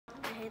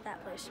hate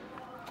that place.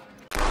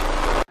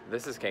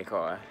 This is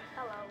Keikoa.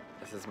 Hello.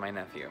 This is my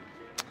nephew.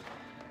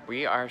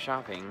 We are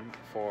shopping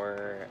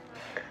for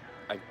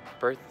a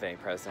birthday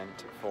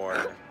present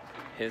for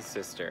his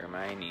sister,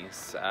 my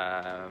niece.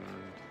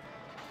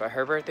 But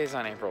her birthday's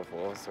on April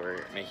Fool's, so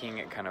we're making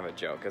it kind of a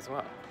joke as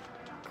well.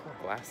 Cool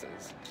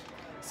glasses.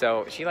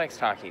 So she likes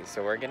takis,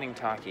 so we're getting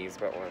takis,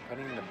 but we're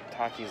putting the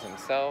takis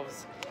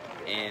themselves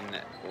in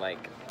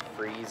like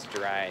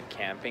freeze-dried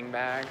camping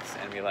bags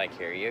and be like,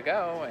 here you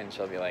go, and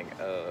she'll be like,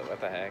 oh, what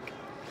the heck?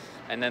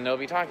 And then there'll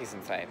be takis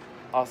inside.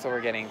 Also,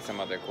 we're getting some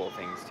other cool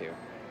things too.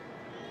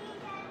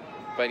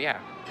 But yeah,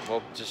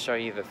 we'll just show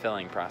you the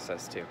filling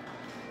process too.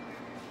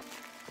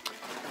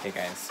 Hey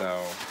guys,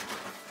 so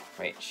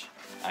wait,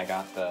 I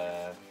got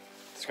the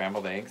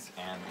scrambled eggs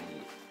and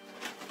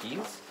the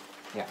peas.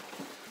 Yeah,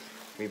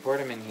 we poured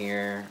them in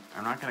here.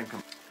 I'm not gonna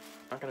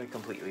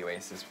completely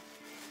waste this.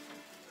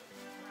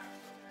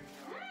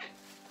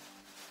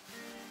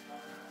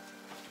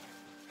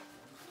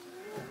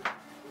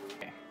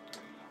 Okay.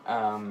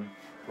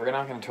 We're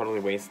not gonna totally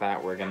waste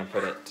that. We're gonna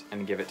put it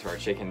and give it to our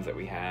chickens that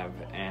we have,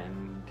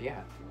 and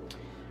yeah,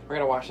 we're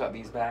gonna wash out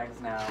these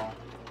bags now.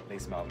 They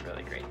smell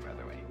really great, by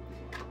the way.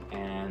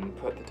 And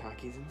put the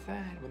takis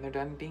inside when they're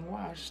done being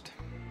washed.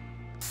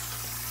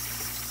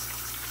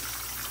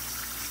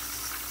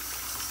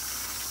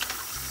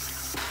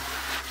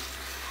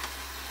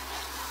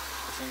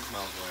 This thing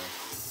smells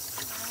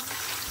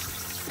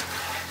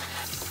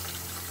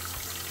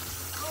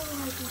Oh,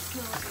 I can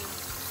smell it.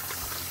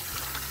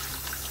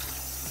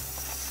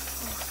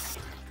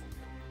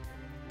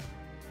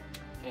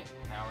 Okay,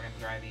 now we're gonna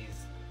dry these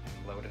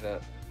and load it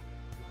up.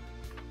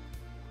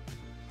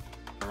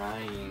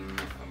 Drying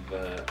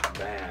the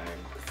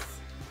bags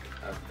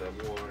of the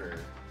water.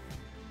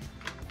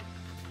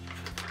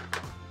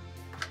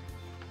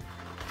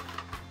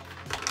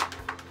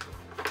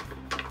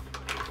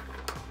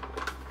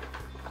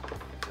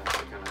 That's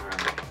kind of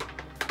hard.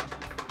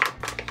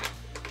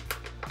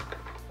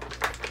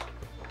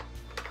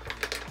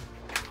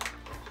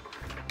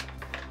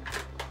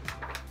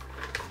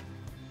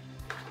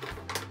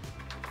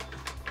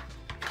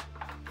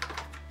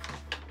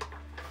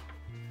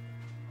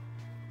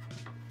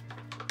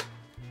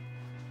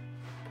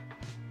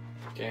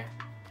 Okay,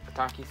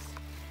 takis.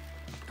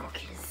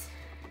 Takis.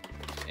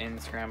 In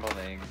scrambled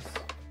eggs.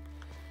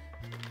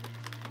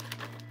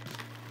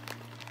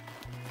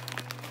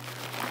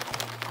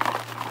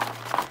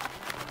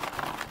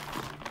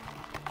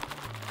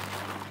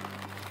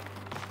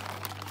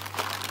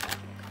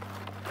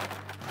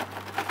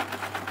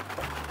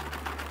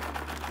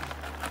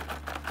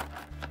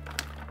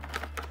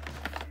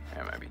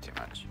 That might be too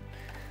much.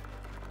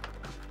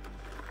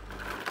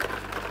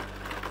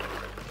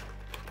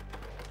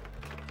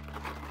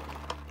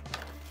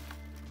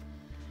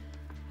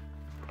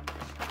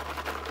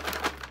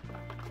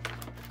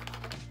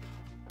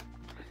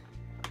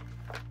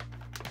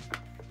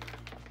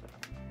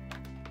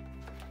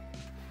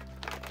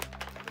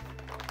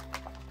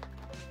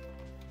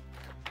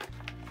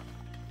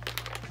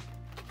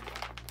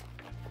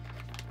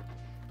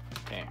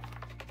 Okay,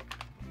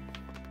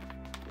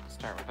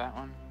 start with that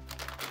one.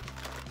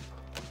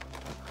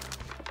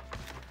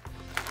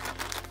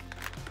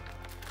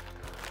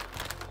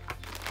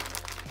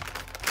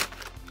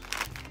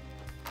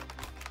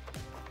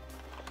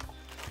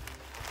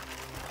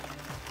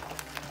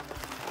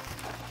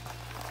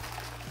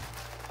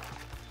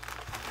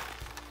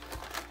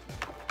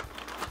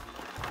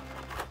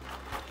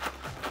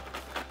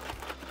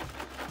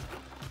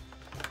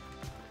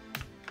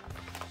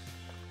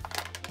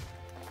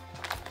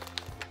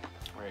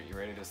 Alright, you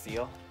ready to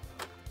seal?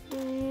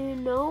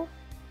 No.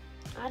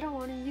 I don't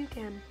want to. You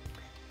can.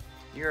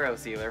 Euro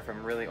sealer from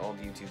a really old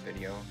YouTube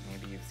video.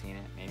 Maybe you've seen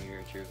it. Maybe you're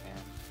a true fan.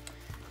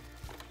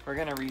 We're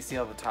gonna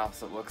reseal the top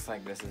so it looks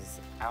like this is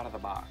out of the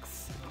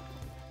box.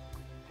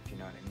 If you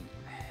know what I mean.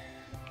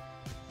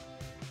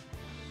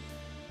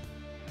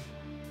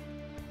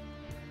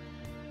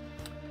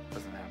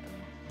 Doesn't happen.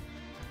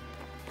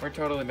 We're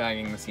totally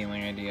bagging the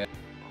sealing idea. Oh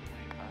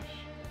my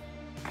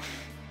gosh.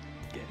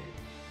 Get it.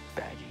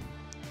 Bagging.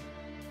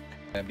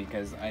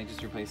 Because I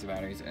just replaced the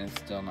batteries and it's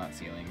still not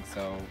sealing,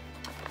 so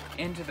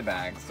into the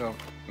bag. So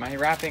my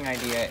wrapping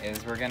idea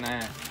is we're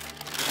gonna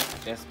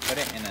just put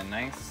it in a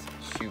nice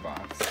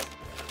shoebox.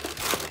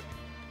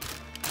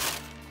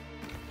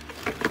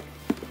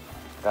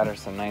 Got her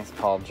some nice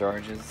Paul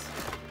Georges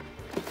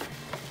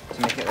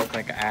to make it look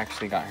like I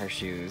actually got her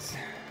shoes.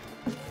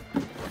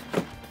 Alright,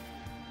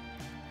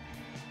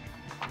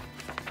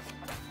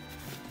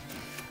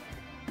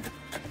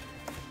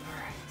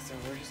 so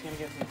we're just gonna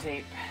get some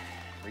tape.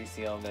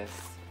 Reseal this.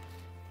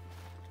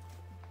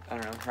 I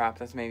don't know, wrap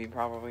this maybe,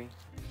 probably.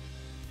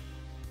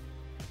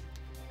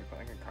 Should we put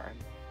like a card?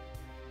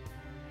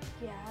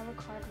 Yeah, I have a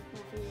card with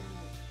nothing on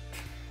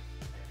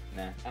it.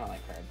 Nah, I don't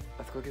like cards.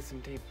 Let's go get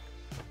some tape.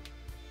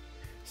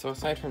 So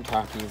aside from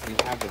takis, we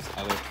have this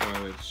other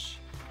toy which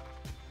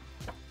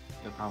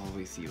you'll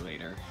probably see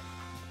later.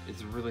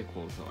 It's a really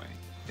cool toy.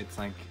 It's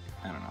like,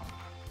 I don't know.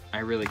 I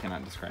really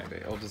cannot describe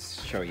it. I'll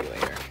just show you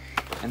later.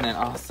 And then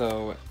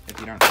also, if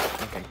you don't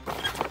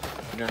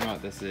know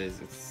what this is,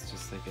 it's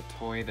just like a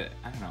toy that,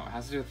 I don't know, it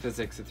has to do with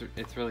physics.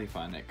 It's really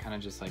fun. It kind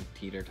of just like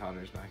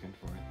teeter-totters back and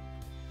forth.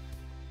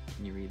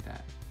 Can you read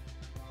that?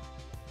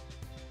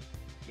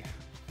 Yeah.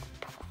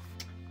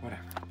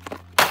 Whatever.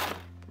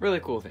 Really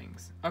cool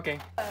things. Okay.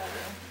 What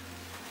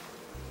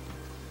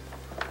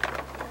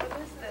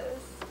is this?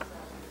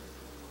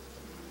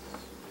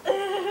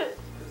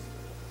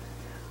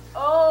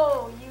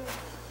 Oh, you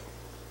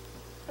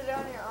put it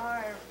on your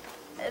arm,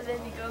 and then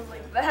it goes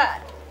like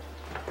that.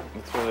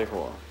 It's really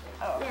cool.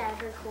 Oh. Yeah,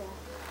 they're cool.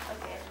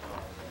 Okay.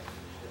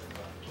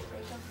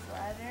 Make them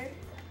flatter.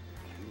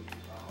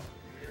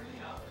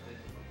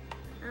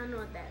 I don't know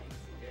what that is.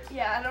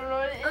 Yeah, I don't know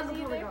what it I'm is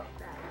gonna either. go with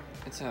that.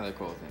 It's another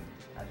cool thing.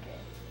 Okay.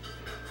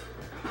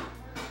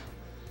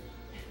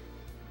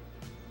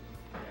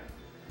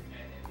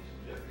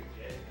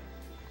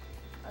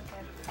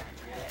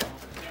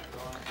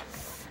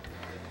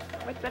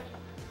 Okay.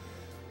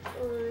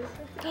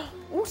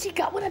 Oh, she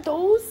got one of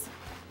those.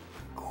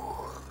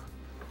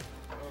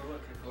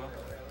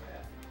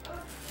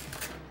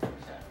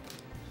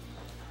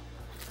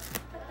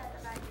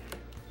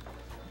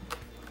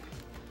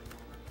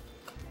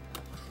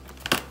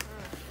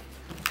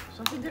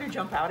 Something gonna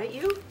jump out at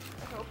you?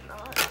 I hope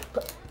not.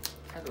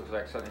 That looks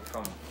like something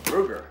from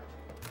Ruger.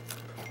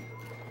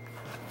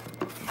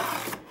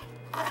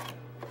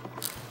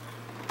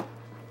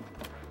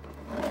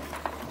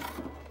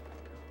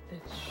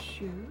 It's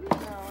shoes? No,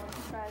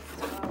 try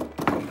to stop.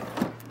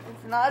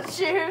 It's not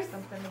shoes.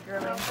 Something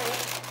girly.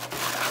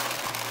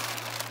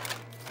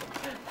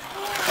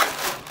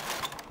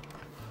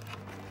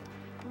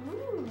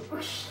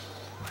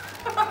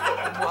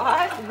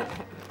 What?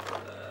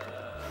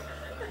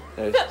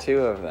 There's two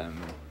of them.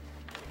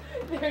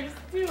 There's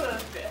two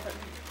of them.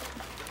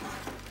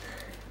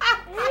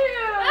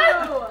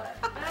 Ew!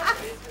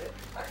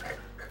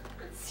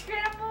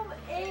 Scrambled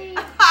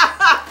eggs.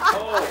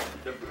 Oh,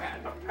 the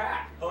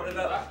pack. Hold it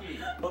up.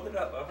 Hold it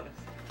up.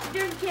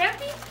 There can't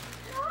be?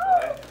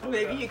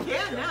 Maybe you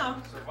can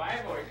now.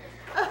 Survival.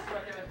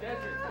 Stuck in the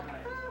desert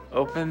tonight.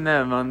 Open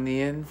them on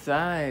the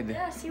inside.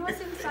 Yeah, see what's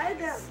inside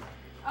them.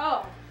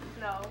 Oh,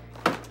 no.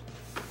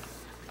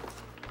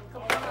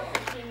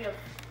 King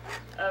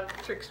of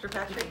Trickster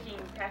packaging. tricking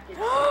package.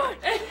 What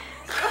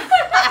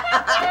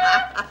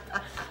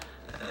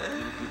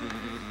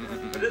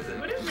is it?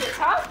 What is it?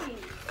 Talkie.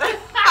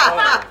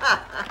 Oh,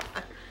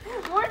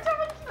 More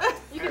talkies.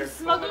 You can Here,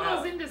 smuggle pull it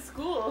out. those into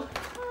school.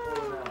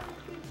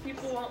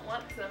 People won't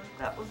want them.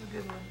 That was a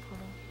good one,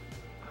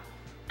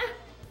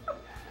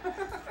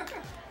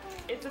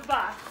 It's a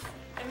box.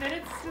 And then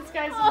it's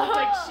disguised to look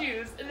like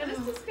shoes. And then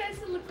it's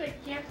disguised to look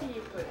like campy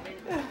equipment.